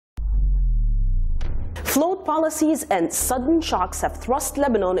Float policies and sudden shocks have thrust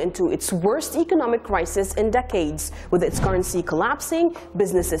Lebanon into its worst economic crisis in decades, with its currency collapsing,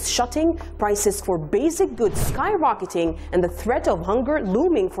 businesses shutting, prices for basic goods skyrocketing, and the threat of hunger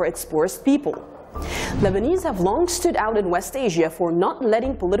looming for its poorest people. Lebanese have long stood out in West Asia for not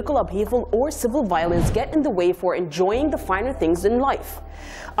letting political upheaval or civil violence get in the way for enjoying the finer things in life.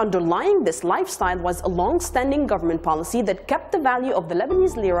 Underlying this lifestyle was a long-standing government policy that kept the value of the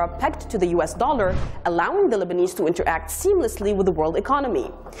Lebanese lira pegged to the US dollar, allowing the Lebanese to interact seamlessly with the world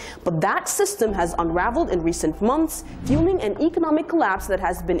economy. But that system has unraveled in recent months, fueling an economic collapse that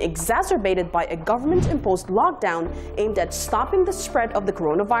has been exacerbated by a government-imposed lockdown aimed at stopping the spread of the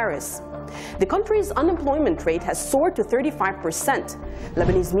coronavirus. The country's unemployment rate has soared to 35%.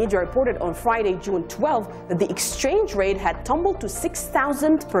 Lebanese media reported on Friday, June 12, that the exchange rate had tumbled to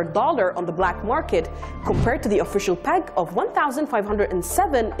 6,000 per dollar on the black market, compared to the official peg of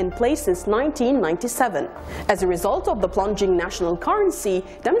 1,507 in place since 1997. As a result of the plunging national currency,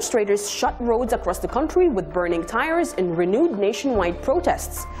 demonstrators shut roads across the country with burning tires in renewed nationwide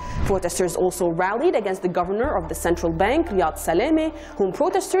protests. Protesters also rallied against the governor of the central bank, Riyad Salameh, whom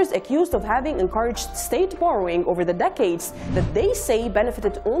protesters accused of having encouraged state borrowing over the decades that they say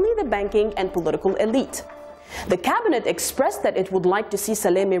benefited only the banking and political elite. The cabinet expressed that it would like to see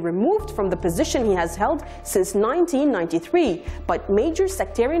Salameh removed from the position he has held since 1993, but major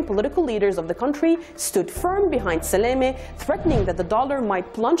sectarian political leaders of the country stood firm behind Salameh, threatening that the dollar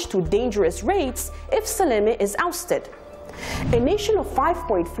might plunge to dangerous rates if Salameh is ousted. A nation of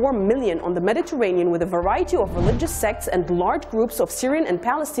 5.4 million on the Mediterranean, with a variety of religious sects and large groups of Syrian and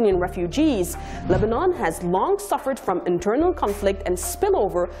Palestinian refugees, Lebanon has long suffered from internal conflict and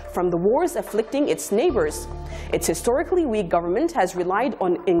spillover from the wars afflicting its neighbors. Its historically weak government has relied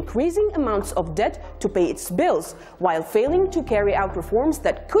on increasing amounts of debt to pay its bills, while failing to carry out reforms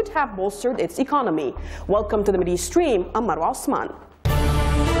that could have bolstered its economy. Welcome to the Middle East Stream. I'm Marwa Osman.